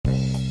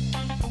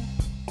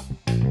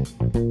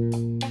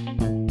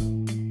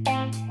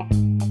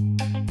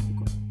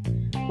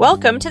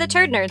Welcome to the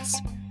Turd Nerds.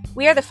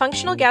 We are the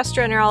functional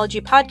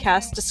gastroenterology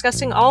podcast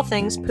discussing all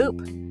things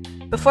poop.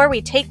 Before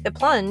we take the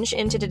plunge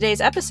into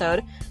today's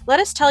episode, let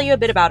us tell you a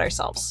bit about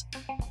ourselves.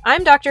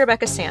 I'm Dr.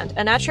 Rebecca Sand,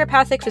 a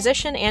naturopathic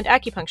physician and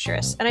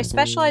acupuncturist, and I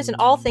specialize in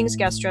all things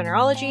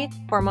gastroenterology,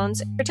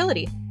 hormones, and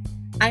fertility.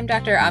 I'm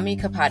Dr. Ami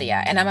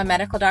Kapadia, and I'm a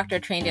medical doctor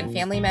trained in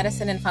family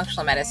medicine and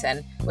functional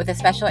medicine with a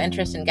special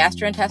interest in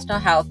gastrointestinal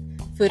health,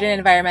 food and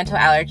environmental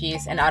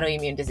allergies, and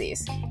autoimmune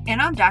disease.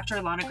 And I'm Dr.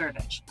 Ilana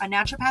Gurvich, a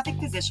naturopathic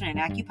physician and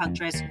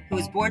acupuncturist who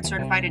is board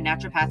certified in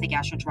naturopathic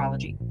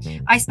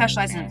gastroenterology. I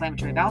specialize in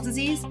inflammatory bowel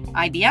disease,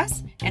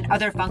 IBS, and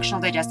other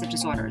functional digestive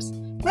disorders.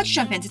 Let's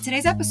jump into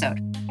today's episode.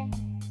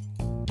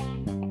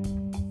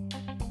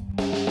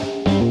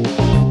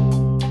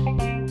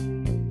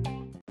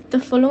 The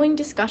following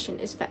discussion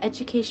is for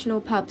educational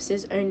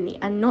purposes only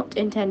and not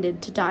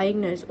intended to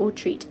diagnose or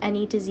treat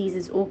any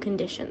diseases or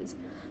conditions.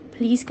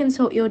 Please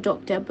consult your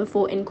doctor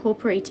before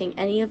incorporating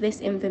any of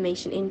this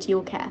information into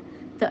your care.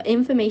 The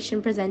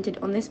information presented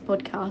on this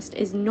podcast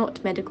is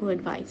not medical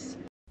advice.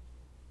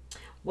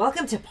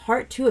 Welcome to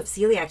part 2 of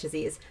celiac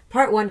disease.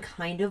 Part 1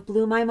 kind of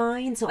blew my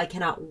mind, so I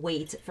cannot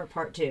wait for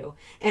part 2.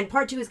 And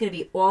part 2 is going to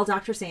be all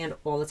Dr. Sand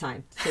all the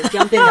time. So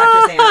jump in,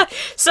 Dr. Sand.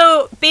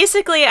 So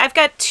basically, I've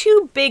got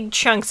 2 big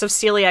chunks of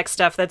celiac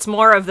stuff that's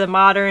more of the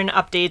modern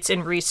updates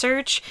in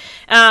research.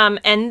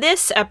 And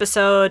this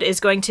episode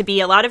is going to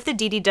be a lot of the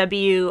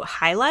DDW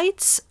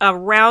highlights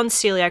around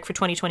celiac for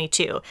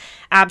 2022.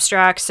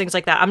 Abstracts, things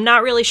like that. I'm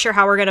not really sure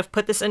how we're going to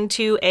put this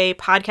into a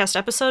podcast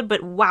episode,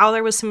 but wow,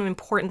 there was some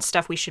important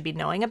stuff we should be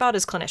knowing about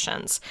as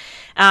clinicians.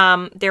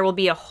 There will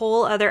be a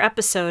whole other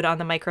episode on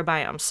the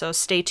microbiome, so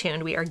stay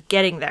tuned. We are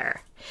getting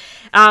there.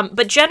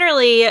 But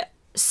generally,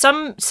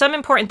 some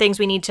important things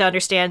we need to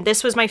understand.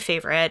 This was my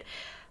favorite.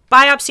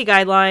 Biopsy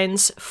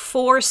guidelines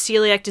for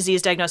celiac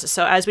disease diagnosis.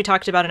 So as we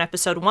talked about in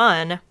episode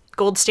 1,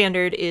 gold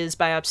standard is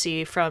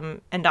biopsy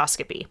from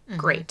endoscopy. Mm-hmm.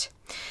 Great.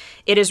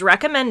 It is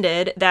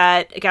recommended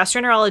that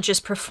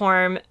gastroenterologists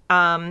perform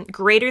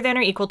greater than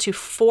or equal to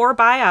 4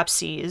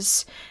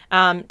 biopsies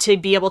to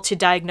be able to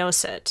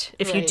diagnose it.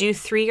 If you do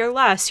 3 or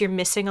less, you're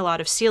missing a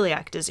lot of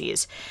celiac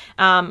disease.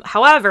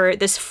 However,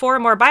 this 4 or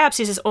more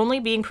biopsies is only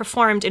being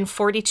performed in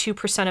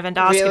 42% of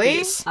endoscopies.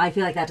 Really? I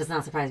feel like that does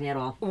not surprise me at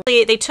all.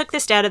 They took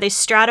this data, they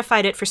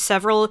stratified it for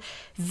several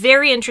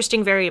very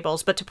interesting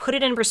variables, but to put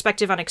it in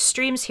perspective on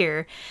extremes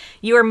here,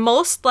 you are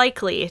most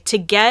likely to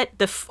get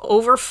the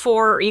over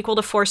 4 or equal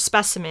to 4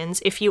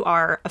 specimens if you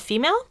are a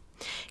female.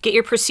 Get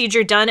your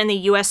procedure done in the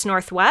U.S.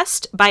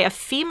 Northwest by a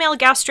female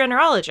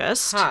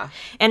gastroenterologist,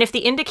 and if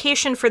the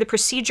indication for the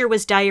procedure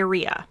was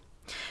diarrhea.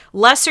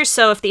 Less or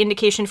so if the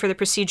indication for the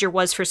procedure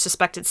was for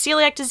suspected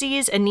celiac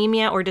disease,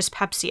 anemia, or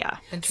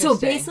dyspepsia. So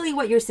basically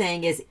what you're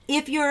saying is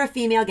if you're a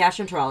female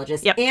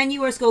gastroenterologist and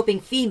you are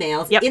scoping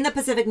females in the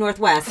Pacific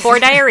Northwest for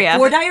diarrhea,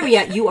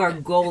 you are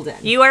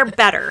golden. You are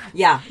better.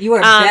 Yeah, you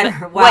are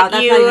better. Wow, that's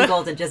not even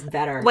golden, just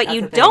better. What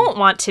you don't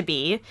want to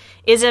be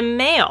is a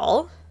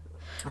male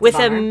with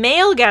a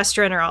male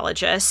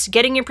gastroenterologist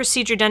getting your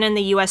procedure done in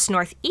the U.S.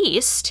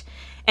 Northeast,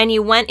 and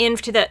you went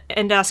into the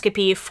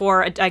endoscopy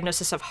for a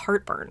diagnosis of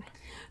heartburn.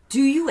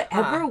 Do you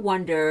ever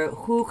wonder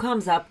who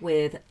comes up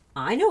with,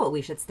 I know what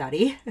we should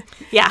study?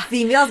 Yeah.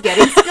 Females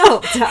getting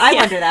scoped. I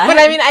wonder that. But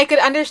I mean, I could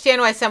understand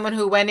why someone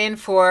who went in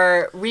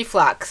for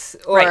reflux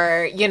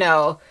or,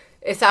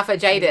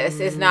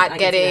 esophagitis is not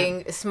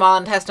getting small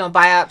intestinal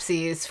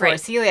biopsies for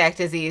celiac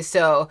disease.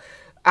 So,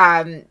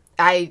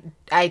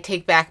 I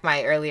take back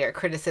my earlier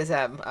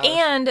criticism of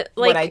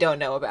what I don't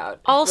know about.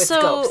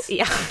 Also,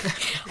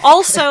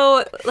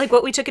 also,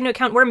 what we took into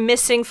account, we're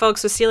missing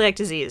folks with celiac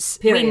disease.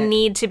 Period. We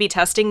need to be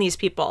testing these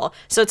people.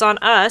 So it's on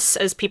us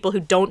as people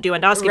who don't do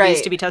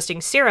endoscopies to be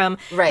testing serum.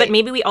 Right. But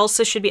maybe we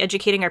also should be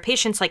educating our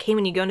patients, hey,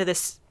 when you go into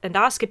this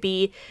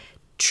endoscopy,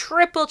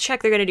 triple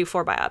check they're going to do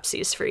 4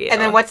 biopsies for you.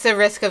 And then what's the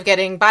risk of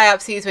getting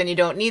biopsies when you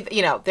don't need,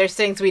 there's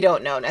things we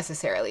don't know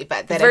necessarily,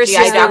 but that versus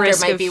a GI doctor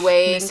might be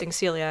weighing. Missing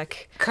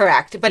celiac.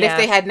 Correct. But if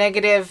they had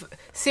negative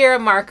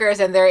serum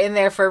markers and they're in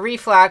there for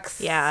reflux.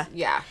 Yeah.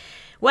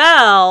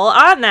 Well,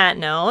 on that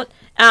note,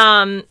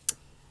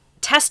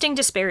 testing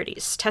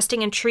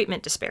and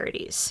treatment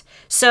disparities.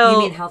 So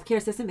you mean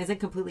healthcare system isn't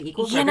completely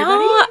equal for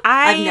everybody?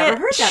 I've never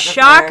heard that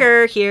before.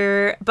 Shocker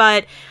here,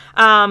 but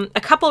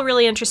a couple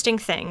really interesting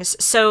things.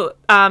 So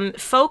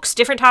folks,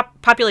 different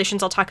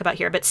populations I'll talk about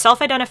here, but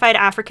self-identified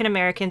African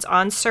Americans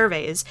on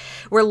surveys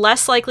were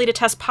less likely to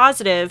test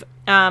positive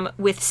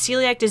with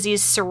celiac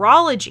disease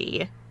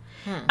serology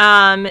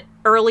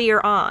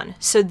earlier on.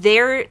 So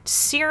their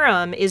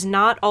serum is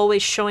not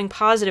always showing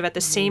positive at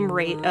the same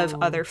rate of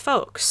other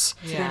folks.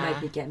 So they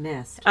might get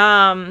missed.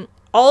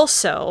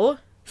 Also,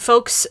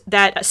 folks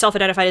that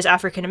self-identified as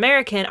African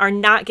American are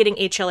not getting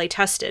HLA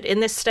tested. In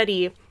this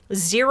study,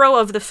 0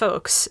 of the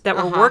folks that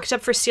were worked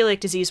up for celiac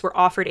disease were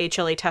offered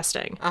HLA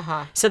testing.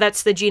 So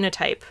that's the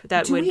genotype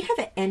that Do we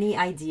have any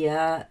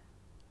idea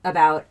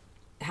about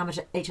how much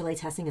HLA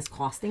testing is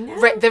costing now?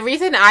 Right. The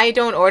reason I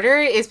don't order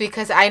is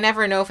because I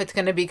never know if it's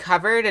going to be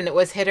covered, and it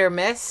was hit or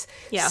miss.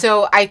 Yeah.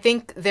 So I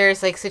think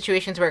there's like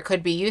situations where it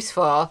could be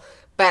useful,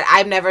 but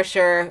I'm never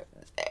sure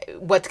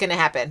what's going to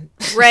happen.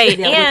 Right.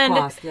 Yeah,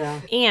 with cost,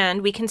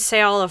 and we can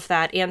say all of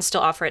that and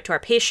still offer it to our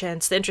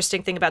patients. The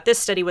interesting thing about this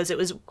study was it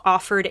was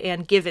offered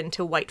and given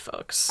to white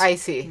folks. I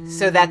see.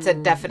 So that's a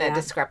definite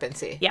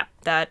discrepancy. Yeah,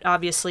 that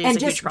obviously is a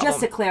huge problem.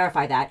 Just to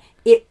clarify that,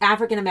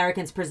 African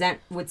Americans present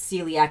with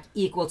celiac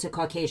equal to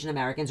Caucasian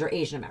Americans or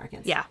Asian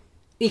Americans? Yeah.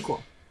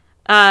 Equal.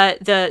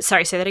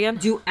 Sorry, say that again?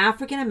 Do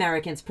African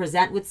Americans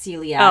present with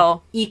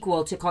celiac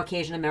equal to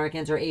Caucasian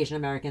Americans or Asian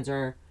Americans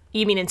or...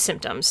 You mean in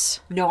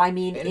symptoms? No, I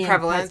mean in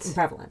prevalence. In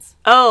prevalence.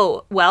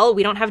 Oh, well,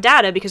 we don't have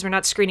data because we're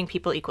not screening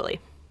people equally.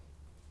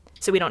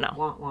 So we don't know.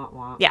 Wah, wah,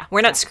 wah. Yeah,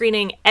 we're not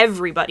screening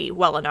everybody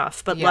well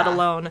enough, but let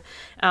alone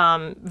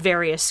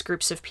various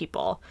groups of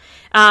people.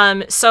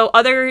 So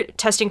other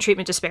testing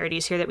treatment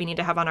disparities here that we need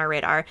to have on our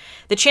radar.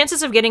 The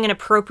chances of getting an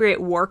appropriate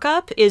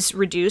workup is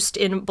reduced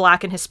in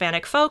Black and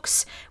Hispanic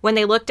folks when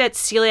they looked at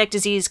celiac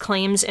disease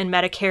claims in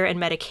Medicare and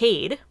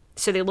Medicaid.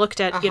 So they looked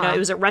at, it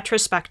was a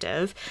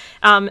retrospective.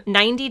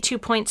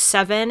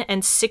 92.7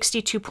 and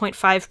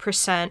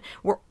 62.5%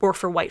 were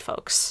for white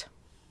folks.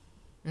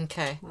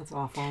 Okay. That's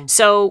awful.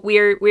 So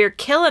we're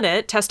killing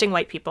it testing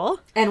white people.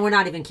 And we're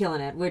not even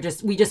killing it. We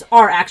just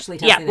are actually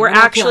testing them. Yeah, we're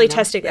actually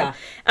testing them.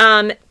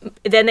 Yeah.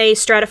 Then they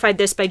stratified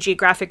this by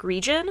geographic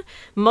region.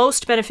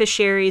 Most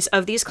beneficiaries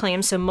of these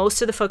claims, so most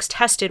of the folks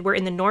tested, were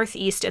in the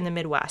Northeast and the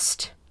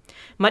Midwest.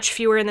 Much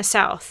fewer in the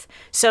South.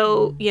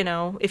 So,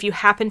 if you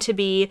happen to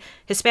be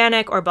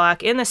Hispanic or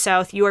Black in the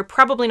South, you are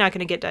probably not going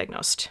to get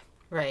diagnosed.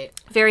 Right.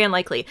 Very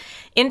unlikely.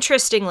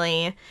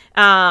 Interestingly,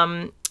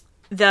 and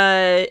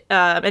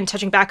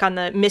touching back on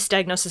the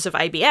misdiagnosis of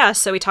IBS,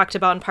 so we talked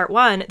about in part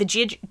 1, the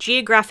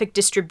geographic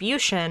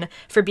distribution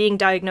for being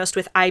diagnosed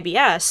with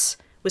IBS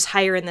was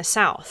higher in the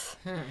South.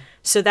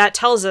 So that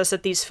tells us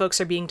that these folks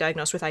are being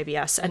diagnosed with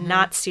IBS and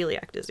not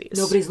celiac disease.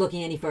 Nobody's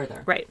looking any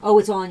further. Right. Oh,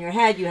 it's all in your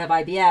head. You have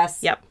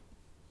IBS. Yep.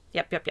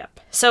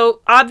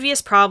 So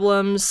obvious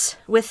problems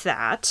with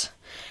that.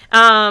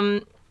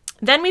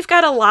 Then we've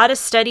got a lot of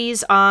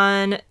studies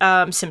on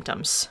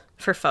symptoms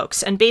for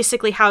folks and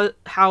basically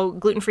how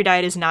gluten-free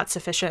diet is not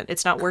sufficient.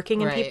 It's not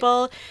working in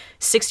people.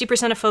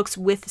 60% of folks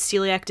with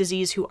celiac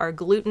disease who are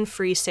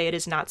gluten-free say it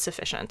is not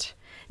sufficient.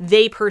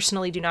 They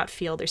personally do not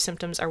feel their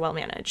symptoms are well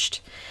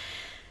managed.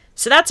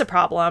 So that's a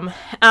problem.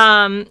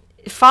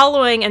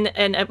 Following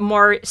and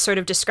more sort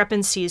of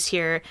discrepancies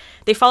here,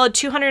 they followed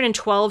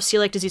 212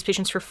 celiac disease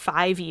patients for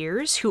 5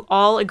 years who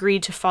all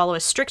agreed to follow a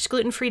strict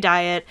gluten-free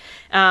diet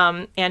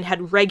and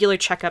had regular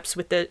checkups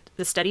with the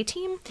study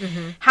team.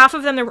 Half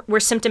of them were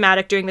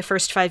symptomatic during the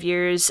first 5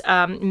 years,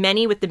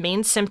 many with the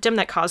main symptom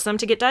that caused them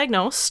to get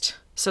diagnosed.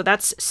 So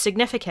that's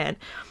significant.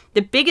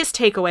 The biggest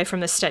takeaway from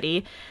this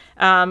study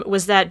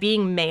was that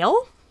being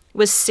male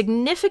was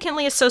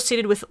significantly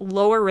associated with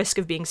lower risk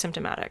of being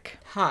symptomatic.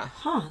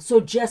 So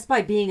just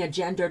by being a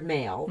gendered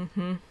male,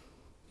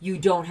 you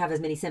don't have as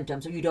many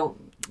symptoms, or you don't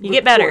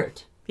get better.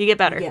 You get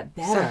better.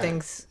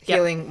 Something's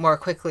healing more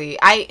quickly.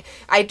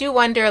 I do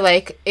wonder,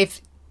 like,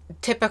 if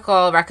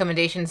typical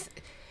recommendations,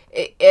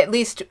 at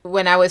least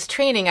when I was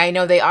training, I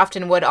know they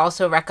often would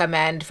also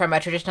recommend from a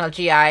traditional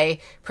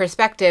GI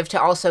perspective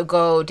to also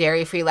go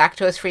dairy-free,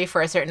 lactose-free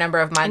for a certain number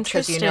of months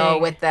because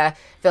with the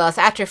villus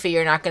atrophy,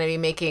 you're not going to be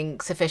making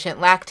sufficient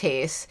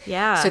lactase.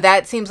 Yeah. So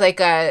that seems like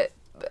a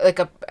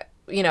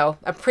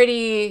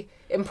pretty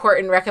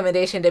important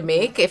recommendation to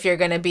make if you're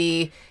going to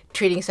be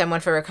treating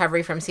someone for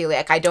recovery from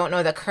celiac. I don't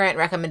know the current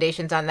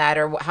recommendations on that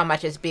or how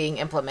much is being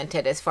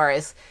implemented as far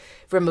as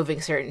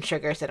removing certain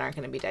sugars that aren't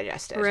going to be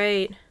digested.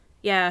 Right.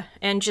 Yeah,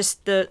 and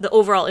just the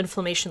overall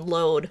inflammation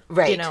load,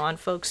 on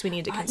folks we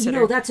need to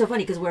consider. That's so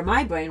funny because where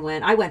my brain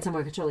went, I went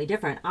somewhere totally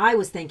different. I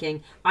was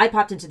thinking, I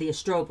popped into the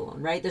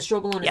estrobolone, right? The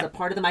estrobolone is a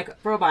part of the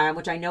microbiome,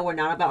 which I know we're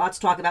not about to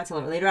talk about till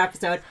a later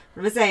episode.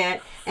 I'm going to say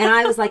it. And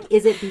I was like,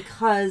 is it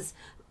because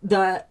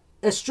the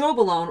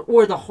estrobolone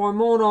or the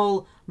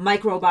hormonal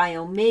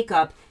microbiome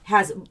makeup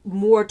has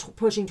more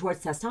pushing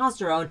towards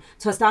testosterone?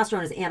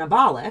 Testosterone is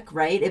anabolic,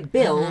 right? It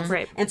builds.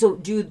 Right. And so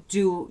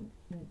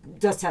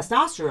does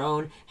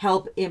testosterone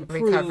help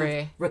improve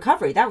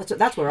recovery?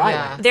 That's where I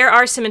went. There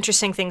are some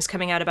interesting things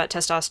coming out about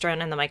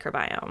testosterone and the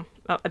microbiome.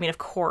 I mean, of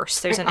course,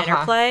 there's an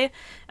interplay.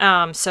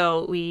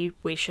 So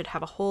we should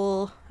have a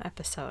whole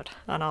episode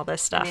on all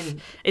this stuff.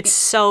 It's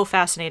so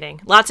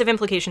fascinating. Lots of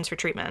implications for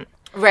treatment.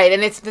 Right,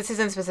 and this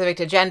isn't specific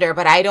to gender,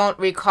 but I don't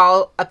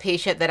recall a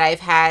patient that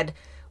I've had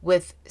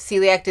with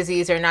celiac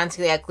disease or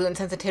non-celiac gluten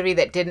sensitivity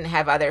that didn't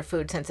have other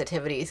food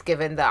sensitivities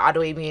given the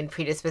autoimmune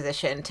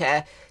predisposition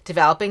to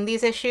developing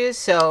these issues.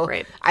 So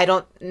I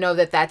don't know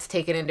that that's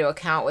taken into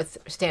account with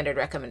standard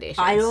recommendations.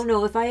 I don't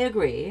know if I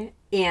agree.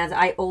 And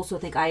I also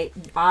think I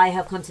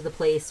have come to the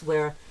place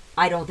where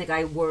I don't think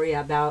I worry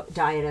about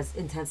diet as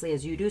intensely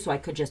as you do, so I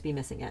could just be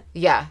missing it.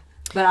 Yeah.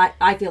 But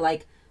I feel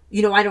like,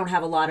 I don't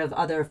have a lot of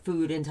other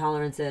food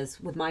intolerances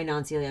with my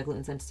non-celiac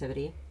gluten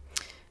sensitivity.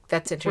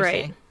 That's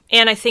interesting. Right.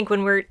 And I think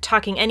when we're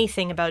talking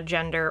anything about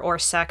gender or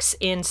sex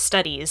in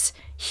studies,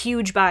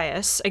 huge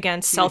bias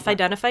against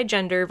self-identified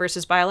gender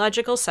versus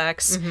biological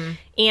sex,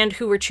 and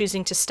who we're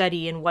choosing to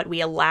study and what we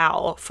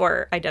allow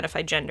for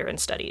identified gender in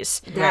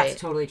studies. That's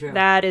totally true.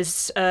 That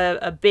is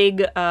a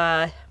big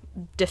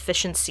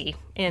deficiency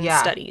in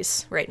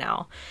studies right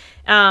now.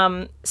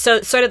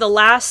 So sort of the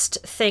last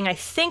thing I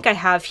think I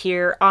have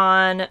here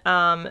on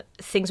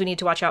things we need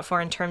to watch out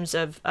for in terms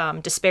of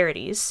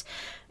disparities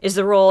is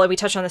the role, and we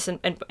touched on this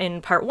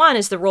in part one,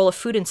 is the role of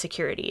food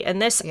insecurity.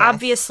 And this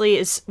obviously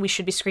is, we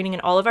should be screening in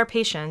all of our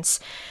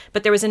patients,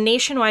 but there was a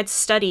nationwide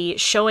study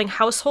showing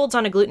households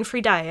on a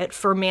gluten-free diet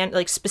for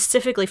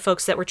specifically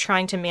folks that were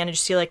trying to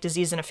manage celiac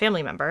disease in a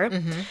family member,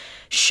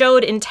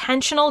 showed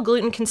intentional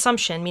gluten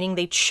consumption, meaning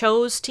they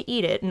chose to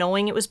eat it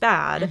knowing it was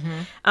bad.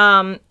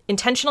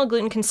 Intentional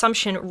gluten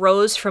consumption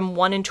rose from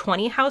 1 in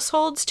 20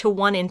 households to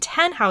 1 in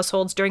 10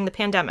 households during the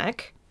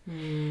pandemic.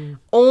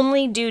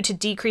 Only due to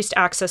decreased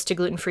access to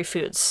gluten-free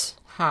foods.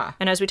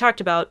 And as we talked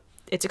about,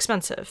 it's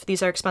expensive.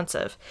 These are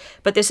expensive.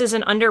 But this is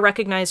an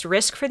under-recognized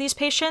risk for these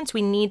patients.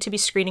 We need to be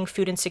screening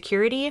food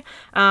insecurity,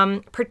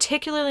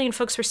 particularly in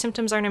folks where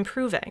symptoms aren't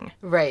improving.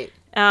 Right.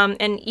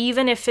 And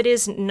even if it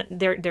is,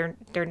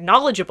 they're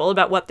knowledgeable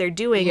about what they're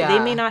doing, they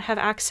may not have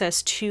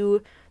access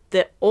to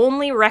the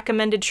only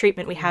recommended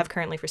treatment we have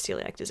currently for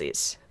celiac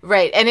disease.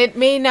 Right. And it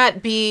may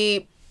not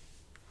be...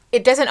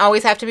 It doesn't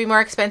always have to be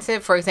more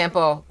expensive. For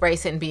example,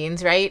 rice and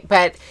beans, right?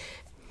 But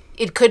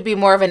it could be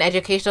more of an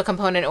educational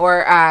component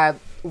or a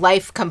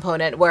life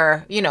component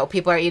where,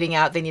 people are eating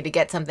out, they need to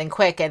get something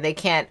quick and they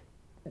can't,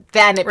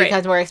 then it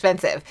becomes more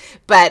expensive.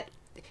 But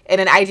in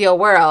an ideal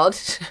world,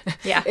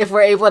 if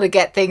we're able to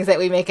get things that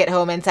we make at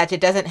home and such, it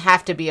doesn't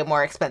have to be a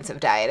more expensive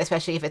diet,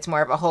 especially if it's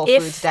more of a whole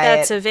foods diet. If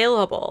that's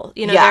available.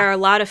 There are a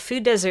lot of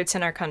food deserts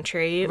in our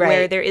country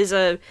where there is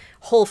a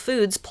Whole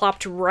Foods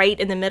plopped right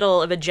in the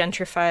middle of a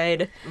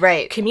gentrified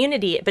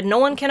community, but no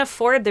one can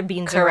afford their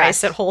beans and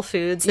rice at Whole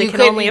Foods. They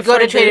can only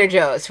afford go to Trader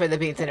Joe's for the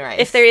beans and rice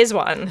if there is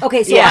one.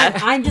 Okay, so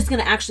I'm just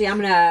gonna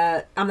I'm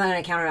not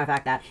gonna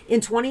counteract that.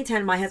 In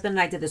 2010, my husband and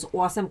I did this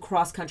awesome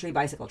cross country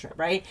bicycle trip,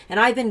 right? And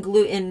I've been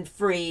gluten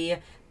free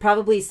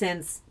probably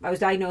since I was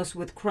diagnosed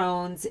with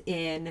Crohn's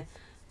in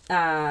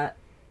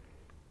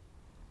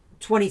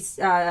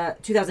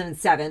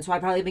 2007, so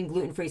I've probably been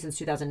gluten-free since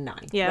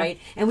 2009, right?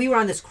 And we were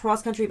on this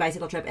cross-country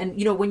bicycle trip, and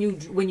when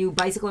you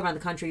bicycle around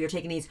the country, you're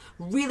taking these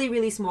really,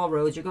 really small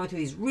roads, you're going through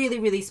these really,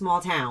 really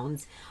small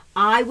towns.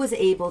 I was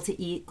able to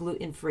eat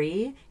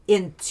gluten-free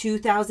in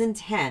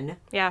 2010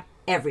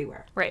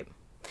 everywhere. Right.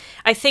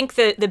 I think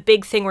the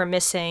big thing we're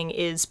missing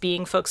is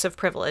being folks of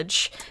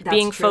privilege,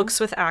 being folks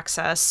with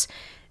access,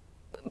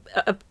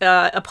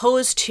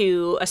 opposed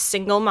to a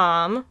single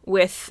mom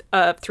with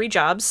 3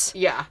 jobs,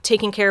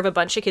 taking care of a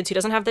bunch of kids who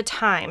doesn't have the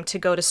time to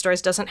go to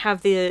stores, doesn't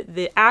have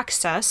the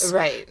access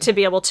to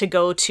be able to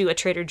go to a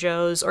Trader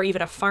Joe's or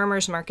even a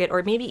farmer's market,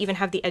 or maybe even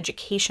have the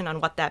education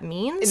on what that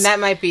means. And that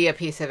might be a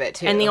piece of it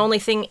too. And the only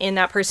thing in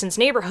that person's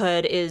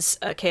neighborhood is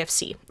a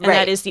KFC. And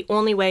that is the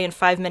only way in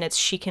 5 minutes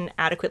she can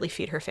adequately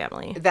feed her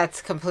family.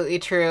 That's completely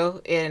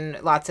true in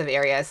lots of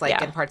areas,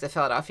 like in parts of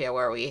Philadelphia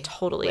where we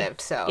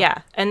lived. So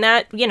and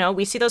that,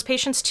 we see those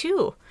patients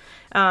too.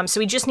 So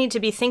we just need to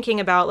be thinking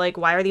about,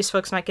 why are these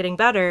folks not getting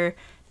better?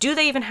 Do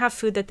they even have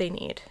food that they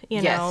need?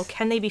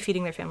 Can they be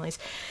feeding their families?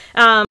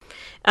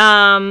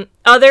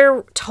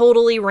 Other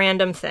totally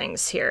random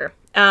things here.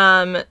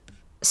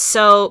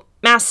 So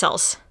mast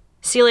cells,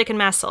 celiac and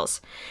mast cells.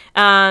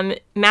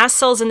 Mast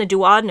cells in the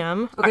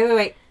duodenum. Okay,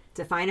 wait.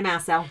 Define a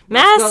mast cell.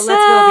 Let's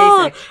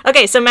go basic.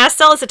 Okay, so mast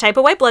cell is a type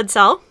of white blood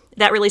cell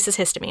that releases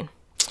histamine.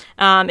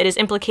 It is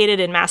implicated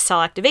in mast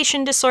cell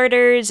activation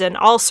disorders and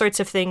all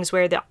sorts of things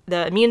where the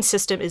immune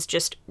system is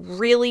just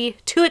really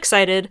too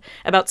excited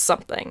about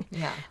something.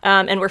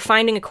 And we're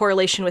finding a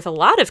correlation with a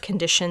lot of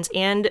conditions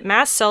and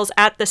mast cells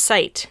at the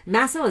site.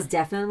 Mast cell is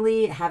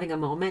definitely having a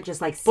moment,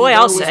 just like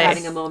SIBO was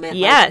having a moment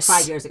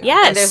 5 years ago.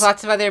 Yes. And there's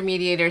lots of other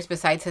mediators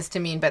besides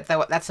histamine, but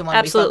that's the one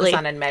we focus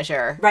on and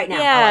measure right now.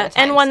 Yeah,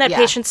 and one that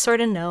patients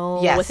sort of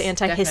know with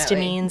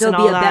antihistamines and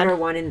all that. There'll be a better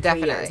one in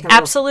 3 years.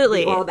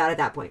 Absolutely. We'll be all about at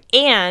that point.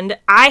 And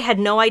I had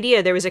no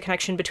idea there was a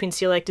connection between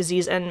celiac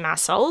disease and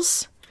mast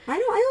cells.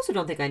 I also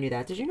don't think I knew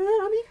that. Did you know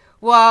that, Ami?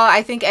 Well,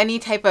 I think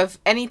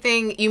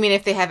anything, you mean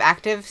if they have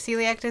active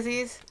celiac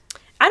disease?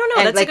 I don't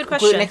know. That's a good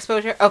question. Gluten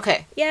exposure?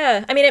 Okay.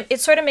 Yeah. I mean,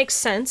 it sort of makes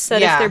sense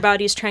that if their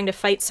body's trying to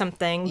fight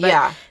something.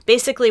 But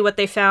basically what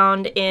they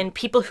found in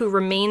people who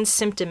remain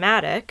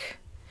symptomatic,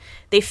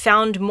 they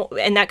found more,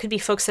 and that could be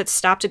folks that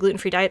stopped a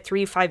gluten-free diet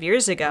 3-5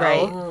 years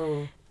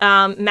ago.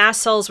 Right.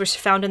 Mast cells were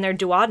found in their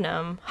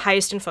duodenum,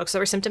 highest in folks that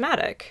were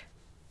symptomatic.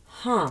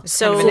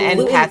 So kind of an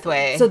end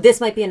pathway. So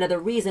this might be another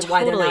reason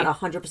why they're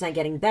not 100%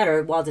 getting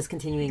better while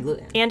discontinuing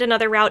gluten. And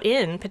another route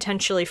in,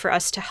 potentially, for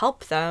us to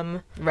help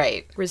them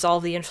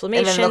resolve the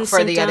inflammation and then look for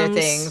symptoms. the other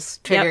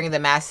things triggering the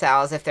mast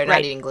cells if they're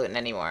not eating gluten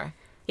anymore.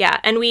 Yeah,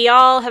 and we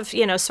all have,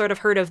 sort of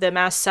heard of the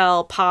mast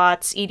cell,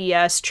 POTS,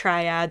 EDS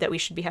triad that we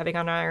should be having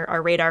on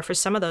our radar for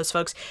some of those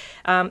folks.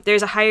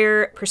 There's a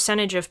higher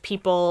percentage of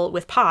people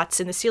with POTS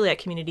in the celiac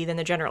community than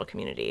the general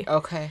community.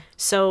 Okay.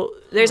 So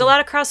there's a lot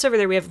of crossover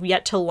there we have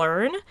yet to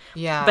learn.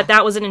 Yeah. But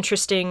that was an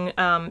interesting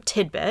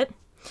tidbit.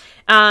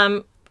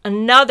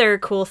 Another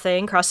cool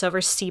thing,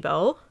 crossover,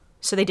 SIBO.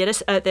 So they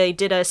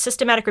did a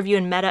systematic review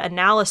and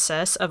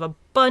meta-analysis of a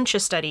bunch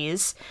of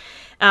studies,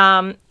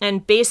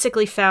 and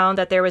basically found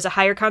that there was a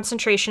higher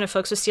concentration of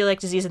folks with celiac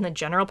disease in the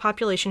general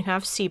population who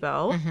have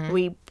SIBO. Mm-hmm.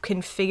 We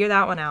can figure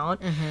that one out.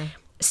 Mm-hmm.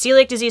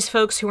 Celiac disease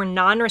folks who were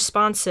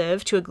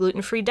non-responsive to a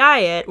gluten-free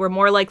diet were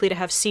more likely to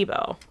have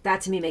SIBO. That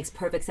to me makes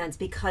perfect sense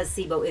because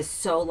SIBO is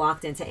so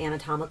locked into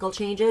anatomical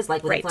changes,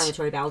 like with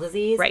inflammatory bowel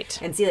disease. Right.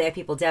 And celiac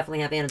people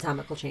definitely have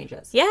anatomical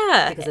changes.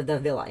 Yeah. Because of the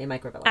villi and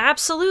microvilli.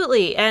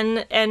 Absolutely.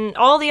 And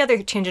all the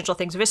other tangential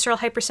things, visceral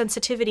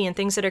hypersensitivity and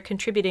things that are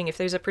contributing if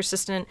there's a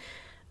persistent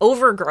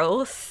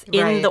overgrowth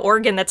in the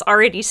organ that's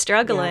already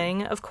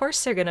struggling, of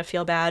course they're going to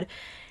feel bad.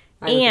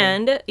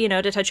 And,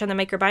 to touch on the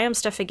microbiome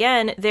stuff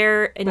again,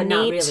 their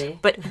innate,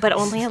 but not really. but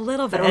only a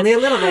little bit. But only a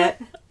little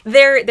bit.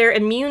 Their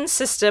immune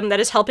system that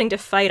is helping to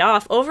fight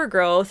off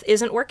overgrowth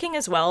isn't working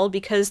as well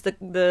because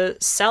the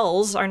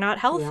cells are not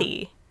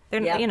healthy. They're,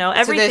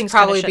 everything's so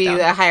there's probably be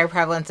a higher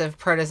prevalence of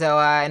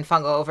protozoa and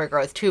fungal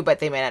overgrowth too, but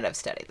they may not have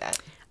studied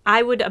that.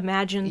 I would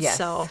imagine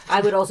so.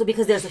 I would also,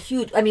 because there's a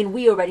huge,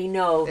 we already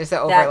know there's an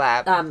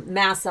overlap. That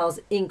mast cells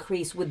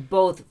increase with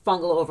both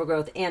fungal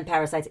overgrowth and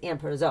parasites and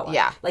protozoa.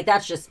 Yeah. Like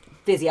that's just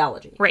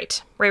physiology.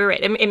 Right.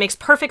 It makes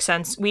perfect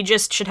sense. We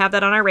just should have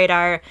that on our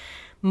radar.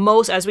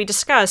 As we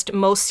discussed,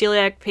 most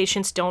celiac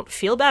patients don't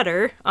feel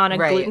better on a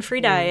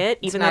gluten-free diet,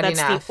 even though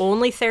that's the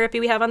only therapy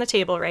we have on the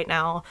table right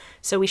now.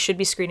 So we should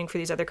be screening for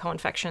these other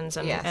co-infections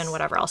and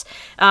whatever else.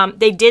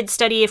 They did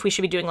study if we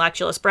should be doing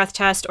lactulose breath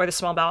test or the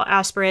small bowel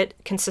aspirate.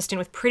 Consistent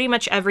with pretty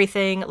much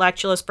everything,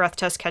 lactulose breath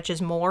test catches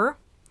more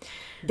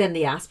than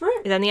the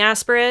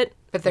aspirate.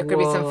 But there could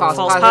be some false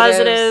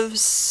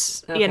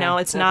positives. Okay.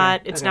 It's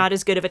not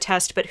as good of a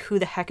test, but who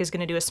the heck is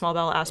going to do a small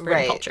bowel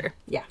aspirate culture?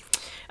 Yeah.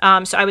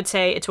 So I would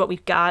say it's what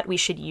we've got. We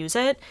should use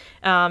it.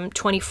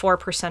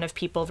 24% of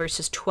people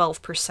versus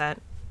 12%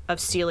 of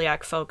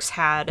celiac folks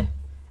had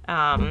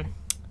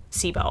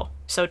SIBO.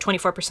 So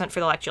 24% for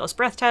the lactulose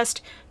breath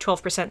test,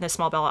 12% in the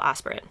small bowel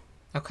aspirate.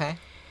 Okay.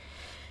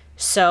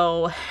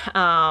 So,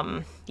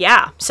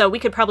 so we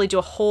could probably do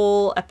a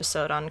whole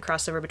episode on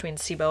crossover between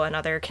SIBO and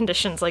other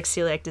conditions like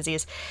celiac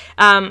disease.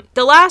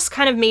 The last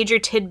kind of major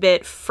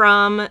tidbit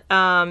from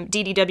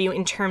DDW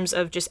in terms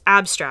of just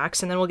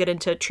abstracts, and then we'll get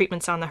into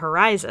treatments on the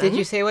horizon. Did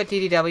you say what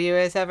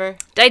DDW is ever?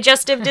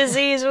 Digestive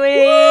Disease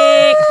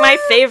Week! My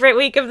favorite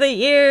week of the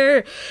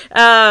year!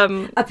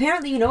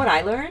 Apparently, you know what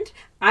I learned?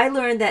 I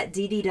learned that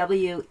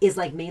DDW is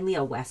like mainly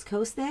a West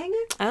Coast thing.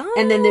 Oh.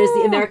 And then there's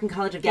the American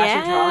College of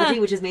Gastroenterology,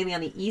 which is mainly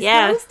on the East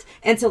Coast.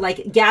 And so like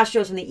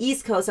gastros from the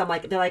East Coast, they're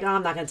like, oh,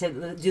 I'm not going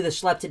to do the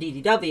schlep to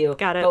DDW.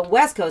 Got it. But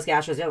West Coast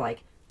gastros, they're like,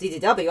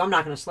 DDW, I'm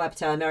not going to schlep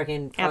to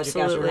American College of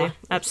Gastroenterology.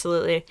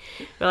 Absolutely.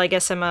 Well, I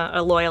guess I'm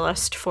a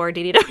loyalist for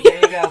DDW.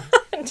 There you go.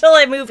 Until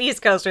I move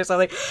East Coast or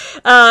something.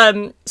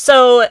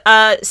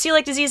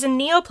 Celiac disease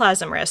and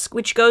neoplasm risk,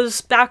 which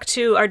goes back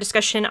to our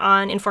discussion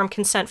on informed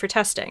consent for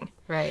testing.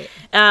 Right.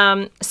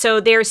 So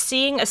they're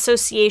seeing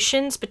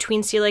associations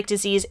between celiac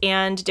disease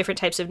and different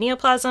types of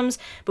neoplasms,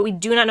 but we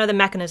do not know the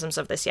mechanisms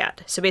of this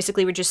yet. So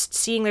basically, we're just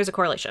seeing there's a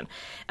correlation.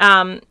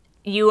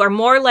 You are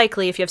more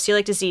likely, if you have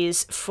celiac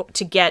disease,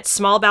 to get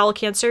small bowel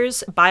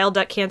cancers, bile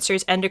duct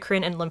cancers,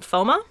 endocrine, and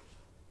lymphoma.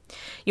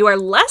 You are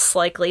less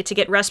likely to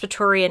get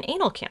respiratory and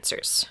anal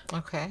cancers.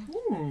 Okay.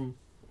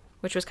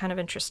 Which was kind of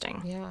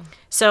interesting. Yeah.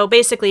 So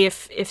basically,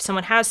 if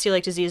someone has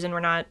celiac disease and we're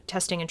not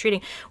testing and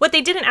treating, what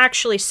they didn't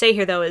actually say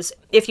here, though, is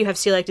if you have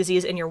celiac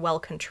disease and you're well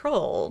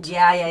controlled.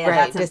 Yeah.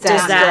 Right. Does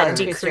that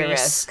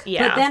decrease?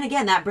 Yeah. But then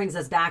again, that brings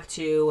us back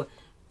to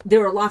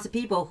there are lots of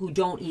people who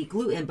don't eat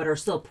gluten but are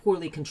still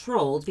poorly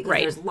controlled because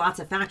there's lots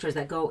of factors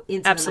that go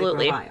into the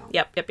microbiome.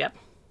 Yep.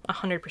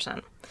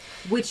 100%.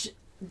 Which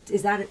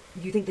is that?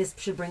 You think this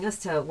should bring us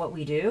to what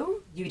we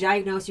do? You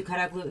diagnose, you cut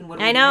out gluten. What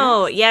do we I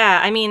know. Do? Yeah.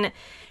 I mean,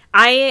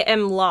 I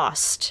am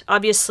lost.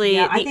 Obviously,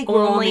 I think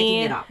we're all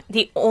making it up.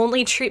 The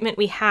only treatment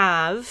we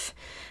have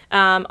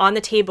on the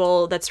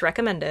table that's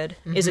recommended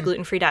is a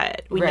gluten-free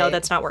diet. We know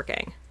that's not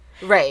working.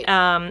 Right.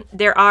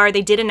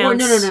 They did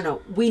announce...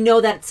 No. We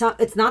know that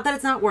it's not that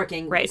it's not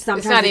working. Right.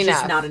 Sometimes it's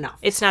just not enough.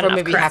 It's not enough.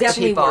 Maybe correct.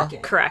 Definitely people.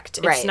 Working. Correct.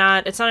 Right.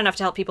 It's not enough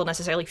to help people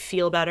necessarily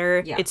feel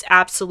better. Yeah. It's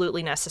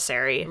absolutely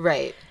necessary.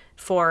 Right.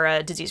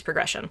 For disease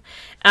progression,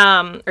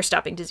 or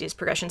stopping disease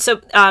progression.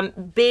 So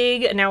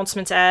big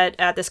announcements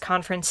at this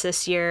conference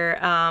this year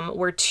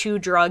were 2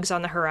 drugs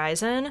on the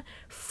horizon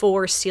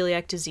for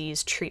celiac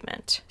disease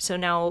treatment. So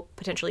now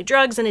potentially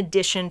drugs in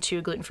addition to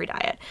a gluten-free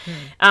diet.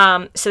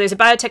 So there's a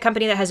biotech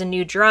company that has a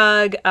new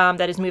drug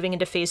that is moving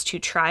into phase 2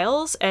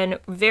 trials. And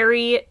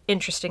very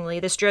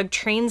interestingly, this drug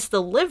trains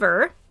the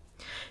liver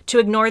to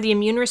ignore the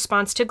immune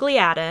response to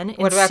gliadin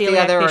in what about celiac the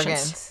other patients.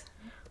 organs?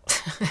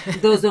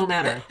 Those don't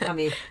matter. I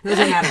mean, those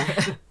don't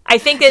matter. I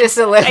think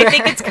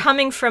it's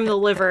coming from the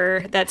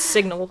liver. That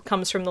signal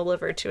comes from the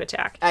liver to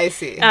attack. I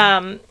see.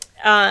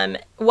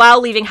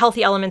 While leaving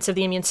healthy elements of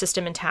the immune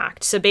system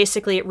intact. So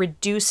basically it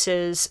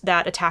reduces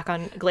that attack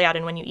on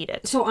gliadin when you eat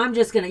it. So I'm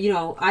just going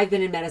to, I've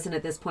been in medicine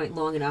at this point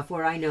long enough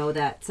where I know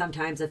that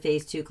sometimes a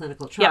phase 2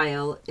 clinical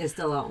trial is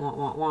still a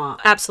wah.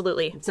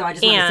 Absolutely. So I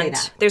just want to say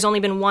that. There's only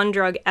been one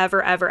drug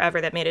ever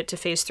that made it to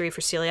phase 3 for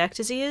celiac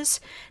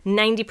disease.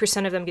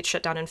 90% of them get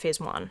shut down in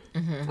phase 1.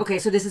 Mm-hmm. Okay,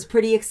 so this is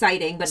pretty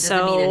exciting, but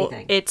doesn't mean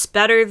anything. It's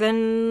better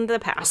than the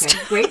past.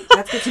 Okay, great.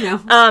 That's good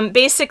to know.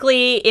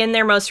 Basically, in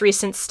their most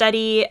recent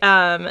study,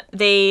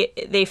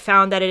 they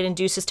found that it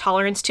induces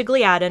tolerance to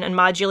gliadin and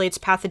modulates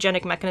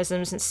pathogenic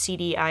mechanisms in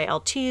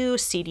CDIL2,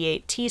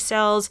 CD8 T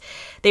cells.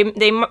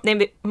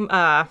 They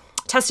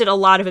tested a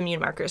lot of immune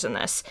markers in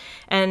this,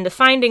 and the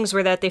findings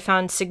were that they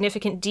found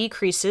significant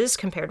decreases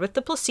compared with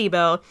the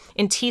placebo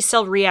in T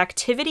cell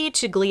reactivity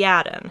to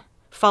gliadin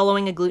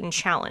following a gluten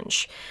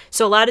challenge.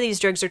 So a lot of these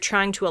drugs are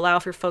trying to allow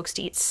for folks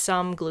to eat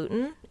some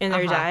gluten in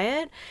their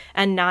diet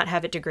and not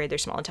have it degrade their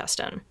small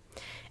intestine.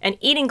 And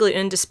eating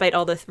gluten, despite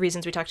all the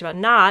reasons we talked about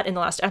not in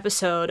the last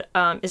episode,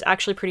 is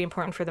actually pretty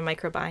important for the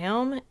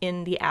microbiome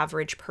in the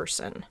average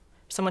person.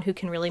 Someone who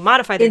can really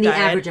modify their diet.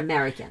 In the average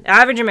American.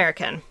 Average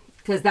American.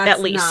 Because that's at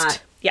least.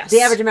 Not... Yes.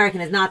 The average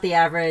American is not the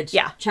average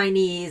Yeah.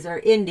 Chinese or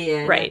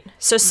Indian. Right.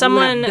 So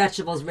someone... who have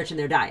vegetables rich in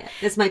their diet.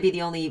 This might be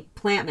the only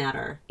plant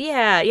matter.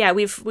 Yeah.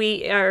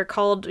 We are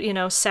called,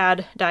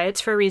 sad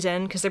diets for a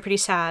reason because they're pretty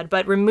sad.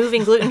 But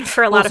removing gluten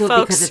for a lot of folks...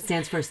 Also because it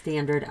stands for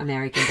Standard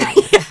American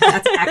Diet.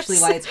 That's actually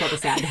why it's called a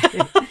sad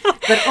diet.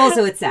 But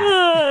also it's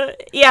sad.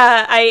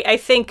 I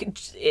think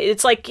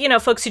it's like,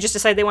 folks who just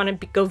decide they want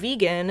to go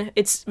vegan.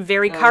 It's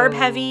very carb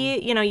heavy.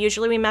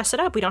 Usually we mess it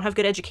up. We don't have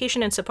good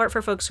education and support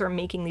for folks who are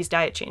making these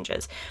diet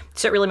changes.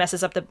 So it really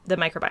messes up the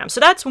microbiome.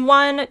 So that's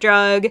one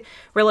drug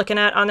we're looking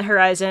at on the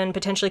horizon,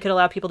 potentially could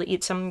allow people to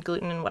eat some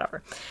gluten and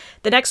whatever.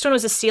 The next one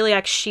was a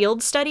celiac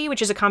shield study,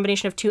 which is a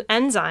combination of 2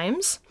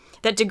 enzymes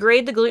that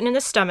degrade the gluten in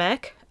the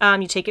stomach.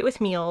 You take it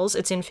with meals.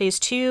 It's in phase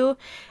 2.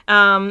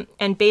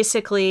 And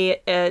basically,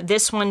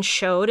 this one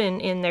showed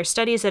in their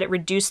studies that it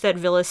reduced that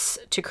villus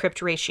to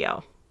crypt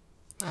ratio.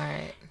 All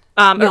right.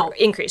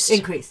 Increased.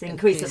 Increase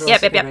the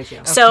Yep. ratio.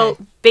 Okay. So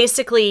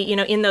basically,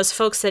 in those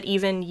folks that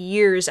even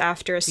years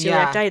after a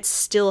celiac diet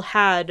still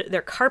had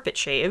their carpet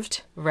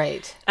shaved.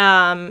 Right.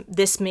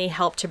 This may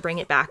help to bring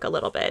it back a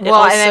little bit.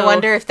 Well, and I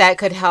wonder if that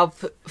could help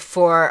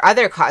for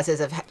other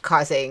causes of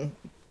causing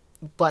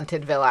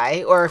blunted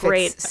villi, or if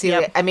it's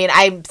celiac. Yep. I mean,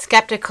 I'm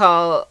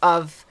skeptical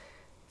of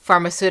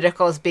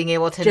pharmaceuticals being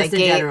able to just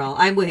negate. In general,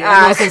 I'm with you.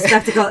 I'm also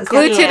skeptical.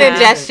 Gluten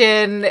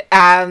ingestion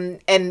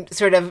and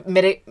sort of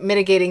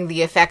mitigating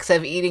the effects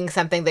of eating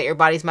something that your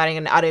body's mounting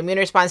an autoimmune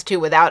response to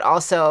without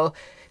also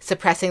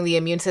suppressing the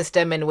immune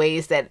system in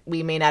ways that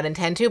we may not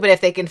intend to. But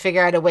if they can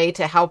figure out a way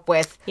to help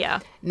with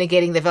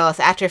negating the villus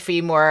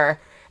atrophy more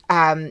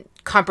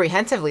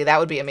comprehensively, that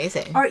would be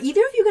amazing. Are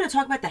either of you going to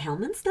talk about the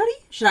Hellman study?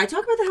 Should I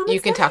talk about the Hellman study?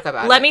 You can talk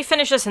about it. Let me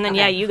finish this, and then,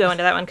 you go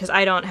into that one, because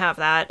I don't have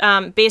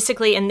that.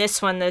 Basically, in this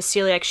one, the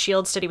celiac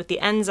shield study with the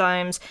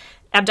enzymes,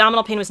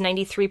 abdominal pain was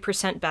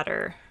 93%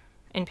 better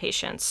in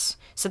patients.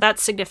 So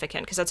that's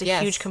significant, because that's a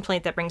huge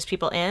complaint that brings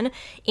people in.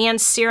 And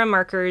serum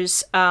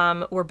markers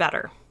were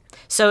better.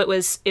 So it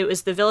was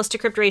the villus to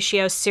crypt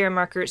ratio, serum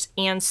markers,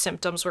 and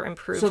symptoms were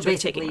improved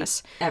with taking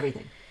this.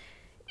 Everything.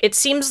 It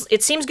seems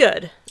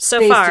good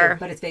so far,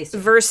 but it's phase 2.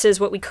 Versus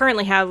what we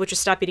currently have, which is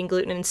stop eating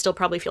gluten and still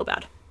probably feel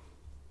bad.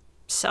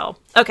 So,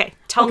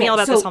 tell me all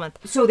about this Hellman.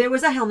 So there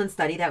was a Hellman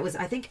study that was,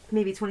 I think,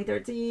 maybe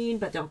 2013,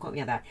 but don't quote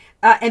me on that.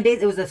 And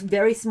it was a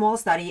very small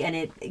study, and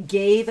it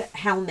gave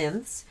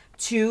Hellmans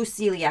to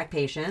celiac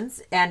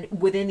patients, and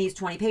within these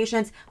 20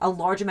 patients, a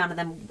large amount of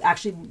them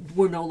actually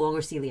were no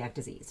longer celiac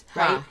disease,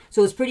 right?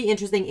 So it was pretty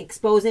interesting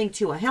exposing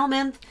to a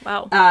Hellman.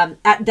 Wow.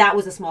 That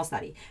was a small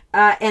study.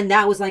 And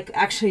that was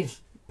actually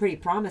pretty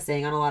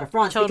promising on a lot of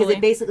fronts. Totally.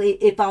 Because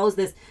it follows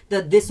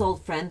this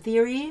old friend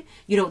theory,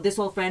 this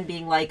old friend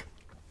being like,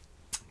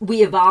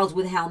 we evolved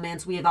with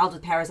helminths, we evolved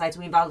with parasites,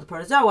 we evolved with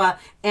protozoa,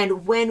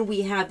 and when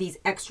we have these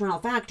external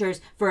factors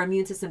for our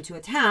immune system to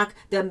attack,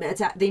 the immune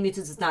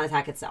system does not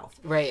attack itself.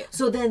 Right.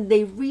 So then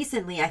they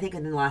recently, I think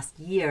in the last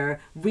year,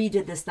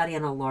 redid this study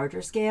on a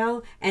larger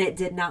scale, and it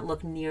did not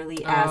look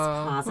nearly as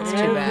positive.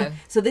 That's too bad.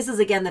 So this is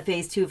again the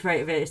phase 2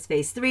 versus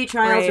phase 3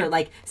 trials,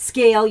 or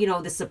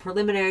scale, this is a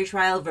preliminary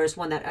trial versus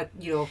one that, has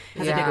a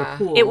bigger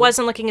pool. It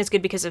wasn't looking as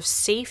good because of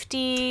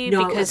safety.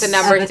 No, because the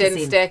numbers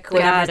didn't stick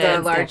with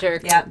the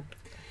larger. Yeah.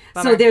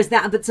 Bummer. So there's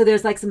that, but so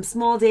there's some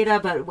small data,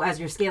 but as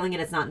you're scaling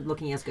it, it's not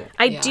looking as good.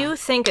 I do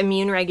think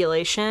immune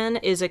regulation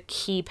is a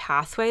key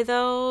pathway,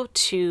 though,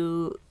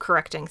 to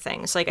correcting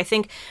things. I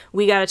think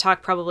we got to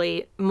talk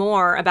probably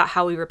more about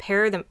how we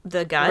repair the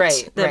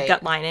gut,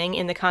 gut lining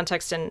in the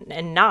context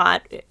and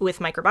not with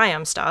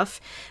microbiome stuff,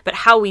 but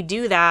how we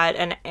do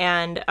that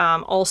and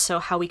also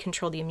how we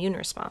control the immune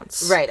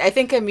response. Right. I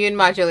think immune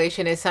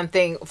modulation is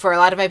something for a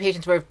lot of my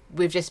patients where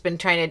we've just been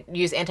trying to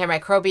use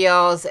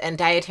antimicrobials and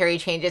dietary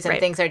changes and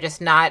things are just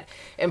not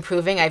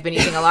improving. I've been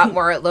using a lot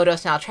more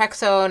low-dose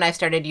naltrexone. I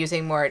started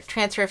using more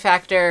transfer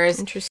factors.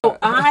 Interesting. So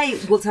I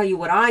will tell you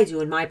what I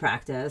do in my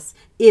practice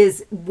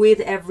is with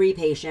every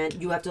patient,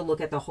 you have to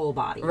look at the whole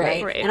body,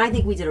 right? And I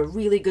think we did a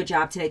really good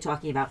job today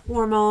talking about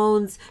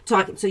hormones,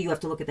 so you have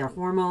to look at their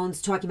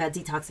hormones, talking about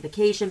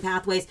detoxification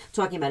pathways,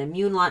 talking about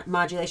immune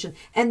modulation,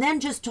 and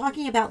then just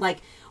talking about like,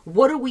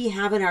 what do we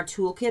have in our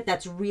toolkit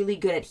that's really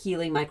good at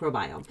healing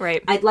microbiome?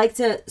 Right. I'd like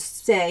to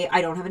say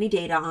I don't have any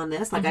data on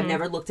this. Like I've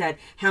never looked at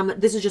how much,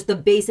 this is just the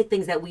basic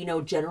things that we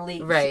know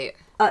generally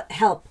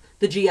help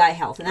the GI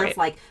health. And that's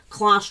like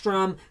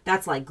colostrum,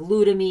 that's like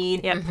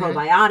glutamine,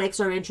 probiotics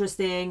are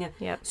interesting.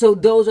 So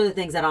those are the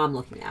things that I'm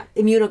looking at.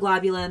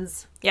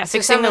 Immunoglobulins. Yeah,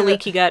 fixing the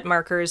leaky gut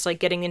markers, like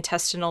getting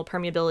intestinal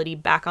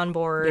permeability back on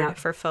board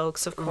for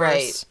folks, of course.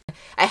 Right.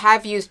 I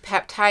have used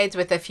peptides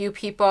with a few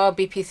people,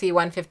 BPC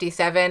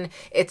 157.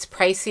 It's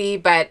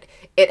pricey, but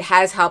it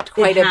has helped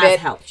quite a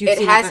bit.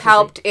 It has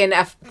helped in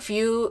a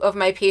few of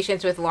my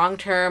patients with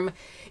long-term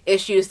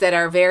issues that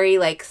are very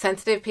like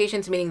sensitive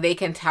patients, meaning they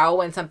can tell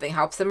when something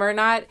helps them or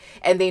not,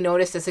 and they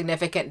notice a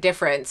significant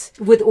difference.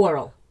 With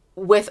oral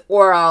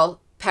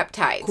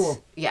peptides.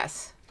 Cool.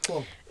 Yes.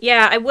 Cool.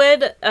 Yeah, I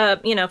would,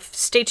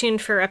 stay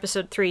tuned for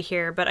episode 3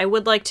 here, but I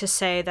would like to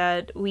say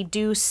that we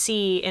do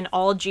see in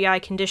all GI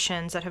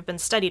conditions that have been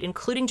studied,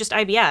 including just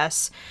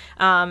IBS,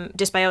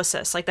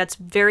 dysbiosis. Like that's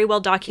very well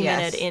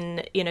documented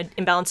in,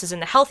 imbalances in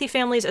the healthy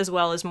families as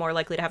well as more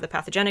likely to have the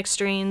pathogenic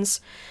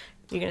strains.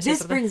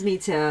 This brings me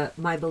to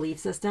my belief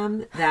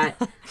system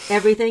that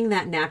everything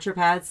that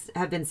naturopaths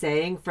have been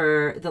saying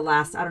for the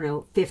last,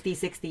 50,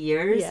 60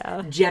 years,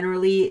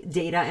 generally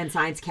data and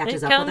science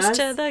catches up with us.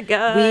 To the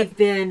gut. We've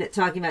been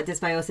talking about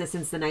dysbiosis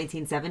since the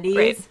 1970s.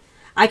 Right.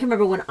 I can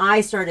remember when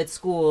I started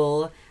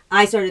school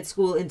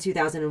in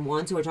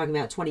 2001, so we're talking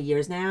about 20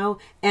 years now,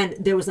 and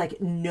there was like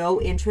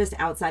no interest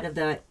outside of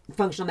the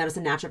functional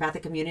medicine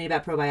naturopathic community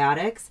about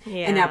probiotics.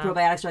 And now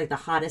probiotics are like the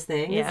hottest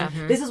things.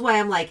 This is why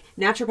I'm like,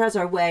 naturopaths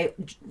are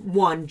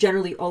one,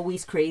 generally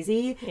always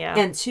crazy,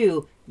 and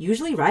two,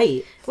 usually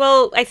right.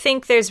 Well, I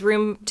think there's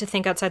room to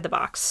think outside the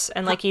box.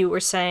 And like you were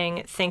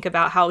saying, think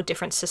about how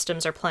different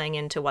systems are playing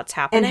into what's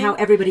happening. And how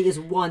everybody is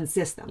one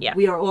system.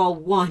 We are all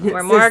one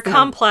We're more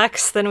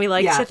complex than we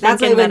like to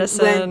think in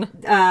medicine.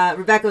 When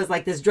Rebecca was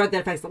like, this drug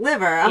that affects the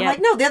liver, I'm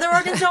like, no, the other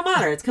organs don't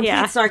matter. It's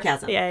complete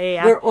sarcasm.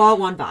 We're all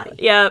one body.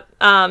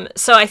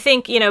 So I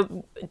think,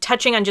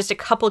 touching on just a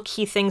couple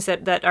key things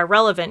that are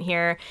relevant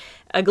here,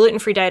 a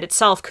gluten-free diet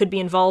itself could be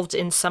involved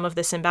in some of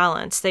this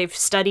imbalance. They've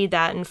studied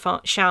that and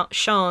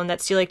shown that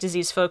celiac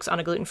disease folks on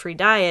a gluten-free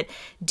diet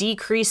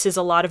decreases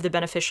a lot of the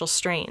beneficial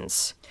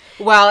strains.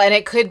 Well, and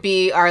it could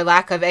be our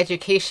lack of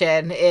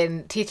education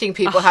in teaching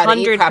people how to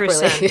eat properly.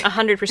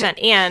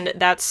 100%. And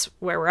that's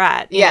where we're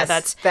at.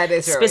 That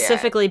is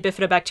specifically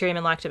Bifidobacterium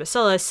and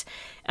Lactobacillus.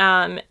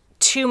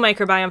 2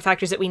 microbiome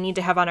factors that we need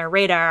to have on our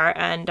radar,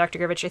 and Dr.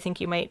 Gurvich, I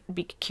think you might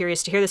be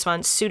curious to hear this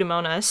one,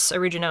 Pseudomonas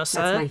aeruginosa.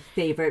 That's my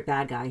favorite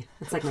bad guy.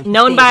 That's like my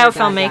known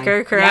biofilm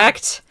maker,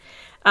 correct?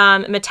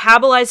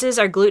 Metabolizes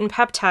our gluten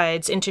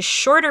peptides into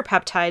shorter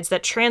peptides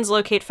that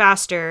translocate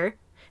faster,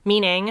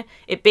 meaning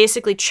it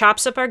basically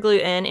chops up our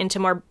gluten into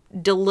more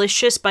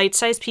delicious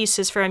bite-sized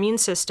pieces for our immune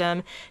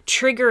system,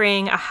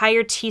 triggering a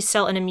higher T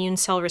cell and immune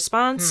cell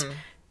response,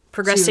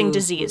 progressing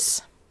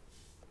disease.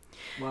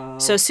 Wow.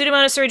 So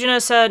Pseudomonas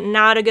aeruginosa,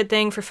 not a good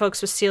thing for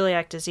folks with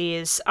celiac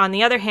disease. On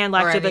the other hand,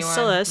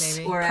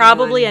 lactobacillus,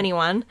 probably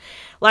anyone.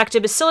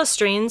 Lactobacillus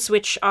strains,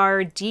 which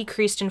are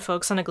decreased in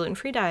folks on a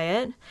gluten-free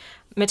diet,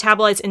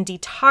 metabolize and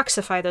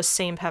detoxify those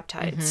same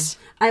peptides.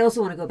 I also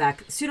want to go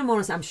back.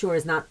 Pseudomonas, I'm sure,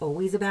 is not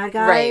always a bad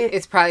guy. Right.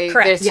 It's probably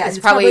correct. It's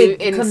probably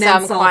in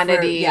some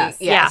quantity.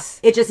 Yes.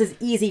 It just is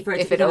easy for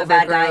it to become a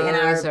bad guy in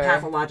our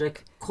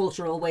pathologic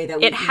cultural way that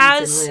we eat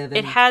and live.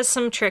 It has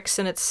some tricks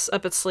in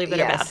up its sleeve that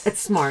are bad.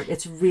 It's smart.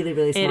 It's really,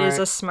 really smart. It is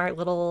a smart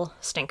little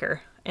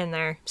stinker in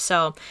there.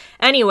 So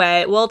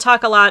anyway, we'll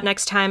talk a lot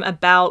next time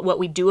about what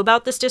we do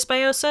about this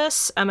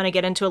dysbiosis. I'm going to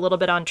get into a little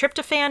bit on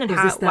tryptophan and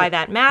why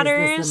that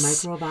matters. Is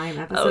this the microbiome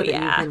episode? Oh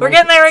yeah, we're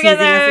getting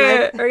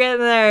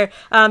there.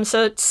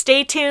 So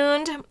stay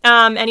tuned.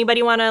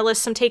 Anybody want to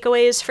list some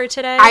takeaways for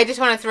today? I just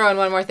want to throw in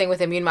one more thing with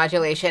immune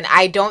modulation.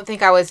 I don't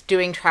think I was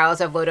doing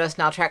trials of low-dose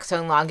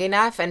naltrexone long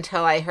enough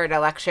until I heard a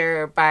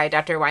lecture by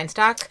Dr.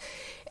 Weinstock.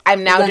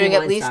 I'm now doing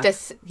at least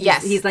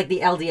he's like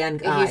the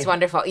LDN guy. He's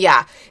wonderful.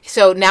 Yeah.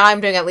 So now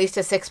I'm doing at least a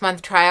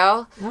 6-month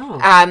trial.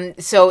 Oh.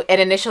 And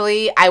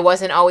initially I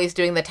wasn't always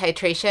doing the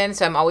titration.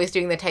 So I'm always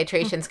doing the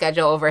titration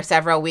schedule over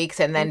several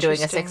weeks and then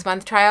doing a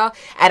 6-month trial.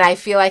 And I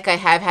feel like I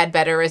have had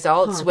better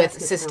results with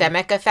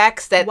systemic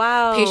effects that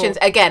patients,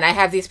 again, I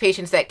have these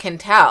patients that can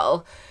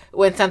tell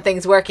when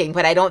something's working,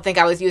 but I don't think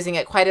I was using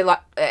it quite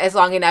as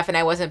long enough, and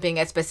I wasn't being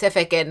as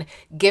specific, and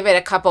give it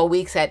a couple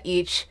weeks at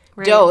each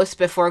dose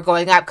before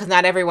going up, because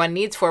not everyone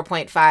needs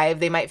 4.5.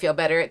 They might feel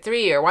better at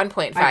 3 or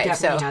 1.5.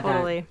 So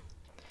totally.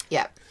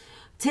 Yeah.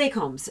 Take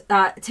homes.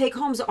 Take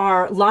homes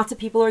are, lots of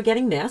people are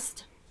getting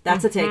missed.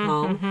 That's a take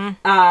home.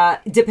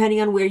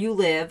 Depending on where you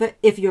live,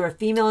 if you're a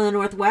female in the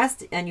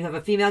Northwest and you have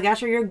a female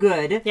gastro, you're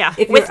good. Yeah,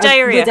 if with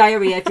diarrhea. With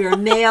diarrhea. If you're a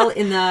male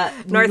in the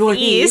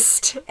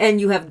Northeast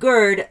and you have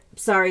GERD,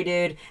 sorry,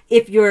 dude.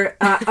 If you're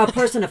a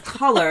person of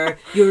color,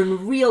 you're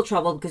in real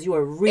trouble because you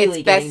are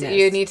really getting this.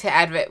 You need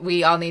to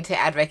we all need to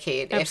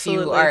advocate.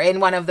 Absolutely. If you are in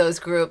one of those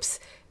groups,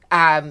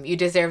 you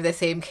deserve the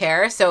same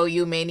care. So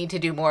you may need to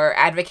do more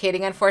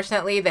advocating,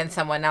 unfortunately, than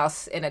someone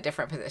else in a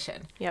different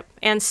position. Yep.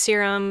 And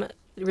serum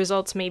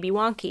results may be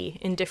wonky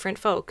in different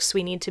folks.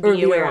 We need to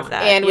be aware of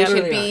that. And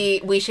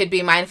we should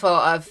be mindful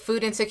of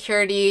food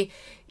insecurity.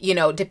 You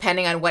know,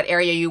 depending on what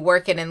area you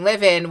work in and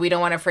live in, we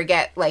don't want to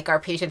forget, like, our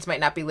patients might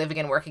not be living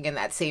and working in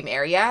that same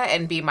area,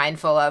 and be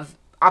mindful of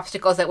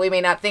obstacles that we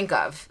may not think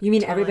of. You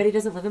mean everybody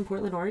doesn't live in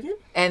Portland, Oregon?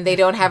 And they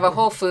don't have a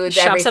Whole Foods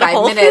Shops every at a 5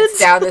 Whole minutes Foods?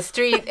 down the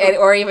street,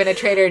 or even a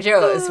Trader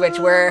Joe's, which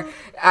we're,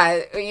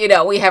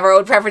 we have our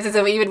own preferences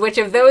of even which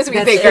of those we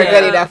think are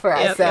good enough for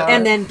us. Yep. So.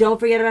 And then don't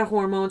forget about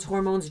hormones.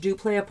 Hormones do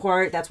play a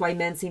part. That's why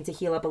men seem to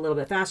heal up a little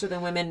bit faster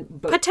than women.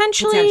 But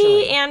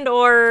Potentially, and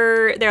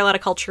or there are a lot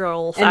of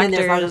cultural And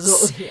then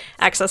factors,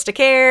 access to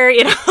care,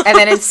 you know. And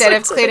then instead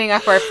of cleaning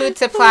up our food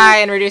supply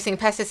and reducing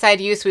pesticide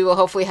use, we will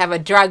hopefully have a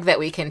drug that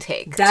we can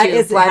take. That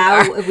is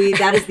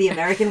the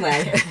American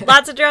way.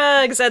 Lots of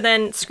drugs, and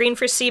then screen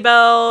for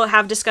SIBO,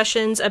 have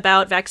discussions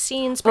about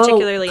vaccines,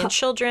 particularly in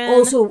children.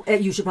 Also,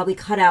 you should probably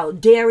cut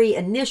out dairy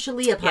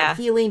initially upon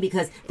healing,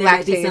 because there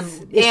might be some issues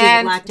with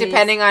lactase.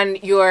 Depending on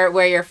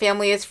where your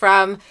family is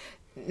from,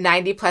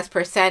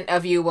 90+%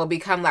 of you will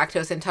become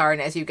lactose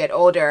intolerant as you get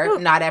older. Ooh.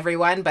 Not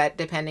everyone, but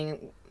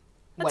depending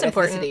what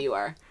ethnicity you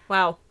are.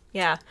 Wow.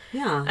 Yeah.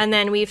 Yeah. And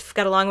then we've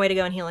got a long way to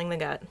go in healing the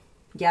gut.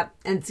 Yep,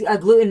 and a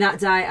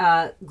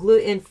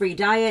gluten-free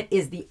diet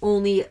is the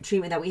only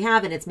treatment that we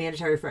have, and it's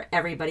mandatory for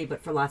everybody,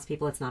 but for lots of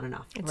people, it's not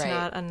enough. It's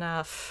not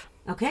enough.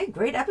 Okay,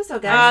 great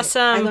episode, guys.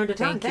 Awesome. I learned a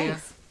ton. Thank you.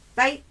 Thanks.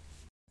 Bye.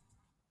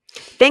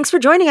 Thanks for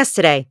joining us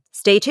today.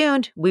 Stay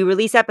tuned. We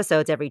release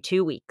episodes every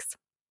 2 weeks.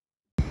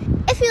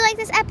 If you like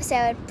this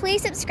episode,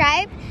 please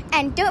subscribe,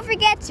 and don't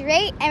forget to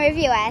rate and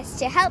review us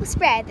to help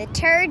spread the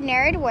turd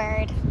nerd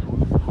word.